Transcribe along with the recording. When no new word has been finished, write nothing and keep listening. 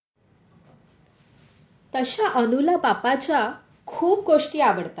तशा अनुला बापाच्या खूप गोष्टी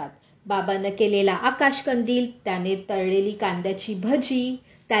आवडतात. बाबानं केलेला आकाशकंदील, त्याने तळलेली कांद्याची भजी,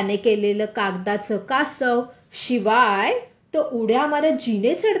 त्याने केलेलं कागदाचं कासव, शिवाय तो उड्या मारत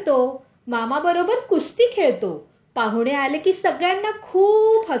जिने चढतो, मामाबरोबर कुस्ती खेळतो, पाहुणे आले की सगळ्यांना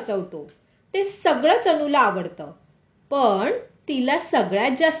खूप हसवतो. ते सगळंच अनुला आवडतं. पण तिला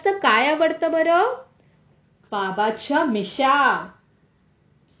सगळ्यात जास्त काय आवडतं बरं? बाबाच्या मिशा.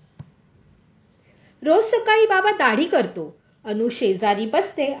 रोज सकाळी बाबा दाढी करतो. अनु शेजारी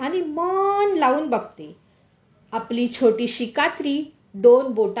बसते आणि मन लावून बघते. आपली छोटीशी कात्री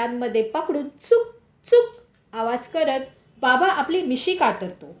 2 बोटांमध्ये पकडून चुक चुक आवाज करत बाबा आपली मिशी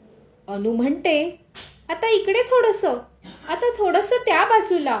कातरतो. अनु म्हणते, आता इकडे थोडंसं, आता थोडंसं त्या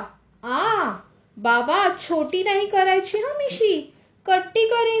बाजूला. बाबा छोटी नाही करायची हा मिशी, कट्टी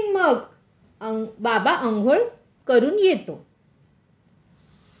करीन मग. बाबा अंघोळ करून येतो.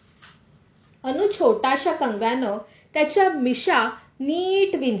 अनु छोटाशा कंगव्यानं त्याच्या मिशा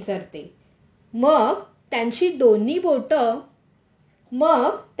नीट विंचरते. मग त्यांची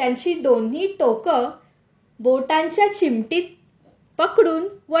दोन्ही टोकं बोटांच्या चिमटीत पकडून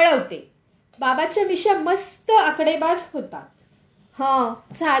वळवते. बाबाच्या मिशा मस्त आकडेबाज होतात.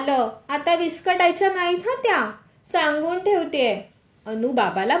 झालं, आता विस्कटायच्या नाहीत हा त्या, सांगून ठेवतेय. अनु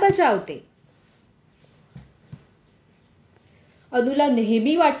बाबाला बजावते. अनुला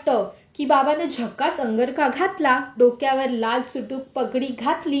नेहमी वाटतं की बाबानं झकास अंगरखा घातला, डोक्यावर लाल सुटूक पगडी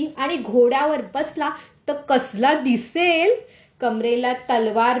घातली आणि घोड्यावर बसला तर कसला दिसेल. कमरेला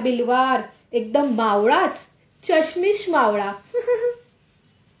तलवार बिलवार, एकदम मावळाच, चष्मिश मावळा.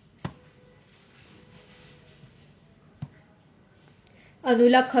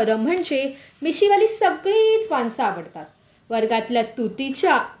 अनुला खरं म्हणजे मिशीवाली सगळीच माणसं आवडतात. वर्गातल्या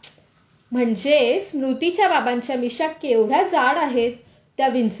तुतीच्या म्हणजे स्मृतीच्या बाबांच्या मिशा केवढ्या जाड आहेत, त्या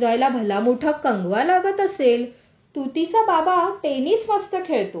विंचरायला भला मोठा कंगवा लागत असेल. तुतीचा बाबा टेनिस मस्त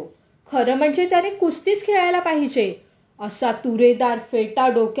खेळतो. खरं म्हणजे त्याने कुस्तीच खेळायला पाहिजे. असा तुरेदार फेटा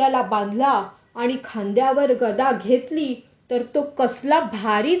डोक्याला बांधला आणि खांद्यावर गदा घेतली तर तो कसला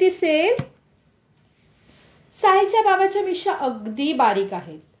भारी दिसेल. साईच्या बाबाच्या मिशा अगदी बारीक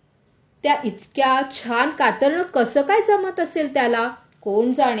आहेत. त्या इतक्या छान कातरणं कसं काय जमत असेल त्याला,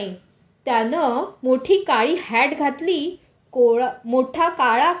 कोण जाणे. त्यानं मोठी काळी हॅट घातली, मोठा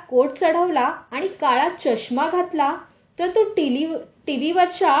काळा कोट चढवला आणि काळा चष्मा घातला तर तो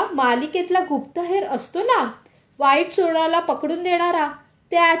टीव्हीवरच्या मालिकेतला गुप्तहेर असतो ना, वाईट चोराला पकडून देणारा,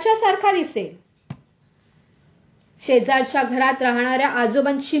 त्याच्यासारखा दिसेल. शेजारच्या घरात राहणाऱ्या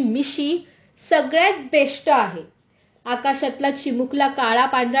आजोबांची मिशी सगळ्यात बेस्ट आहे. आकाशातला चिमुकला काळा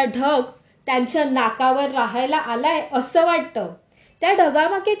पांढरा ढग त्यांच्या नाकावर राहायला आलाय असं वाटतं. त्या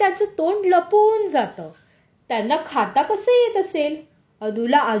ढगामागे त्याचं तोंड लपून जातं. त्यांना खाता कसं येत असेल.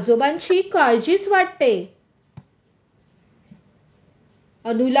 अनुला आजोबांची काळजीच वाटते.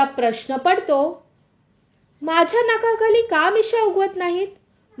 अनुला प्रश्न पडतो, माझ्या नाकाखाली का मिशा उगवत नाहीत.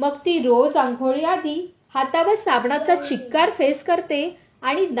 मग ती रोज आंघोळीआधी हातावर साबणाचा चिक्कार फेस करते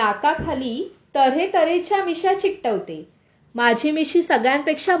आणि नाकाखाली तऱ्हेतऱ्हेच्या मिशा चिकटवते. माझी मिशी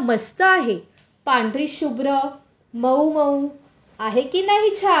सगळ्यांपेक्षा मस्त आहे, पांढरी शुभ्र मऊ मऊ आहे की नाही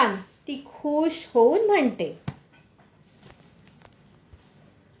छान, ती खुश होऊन म्हणते.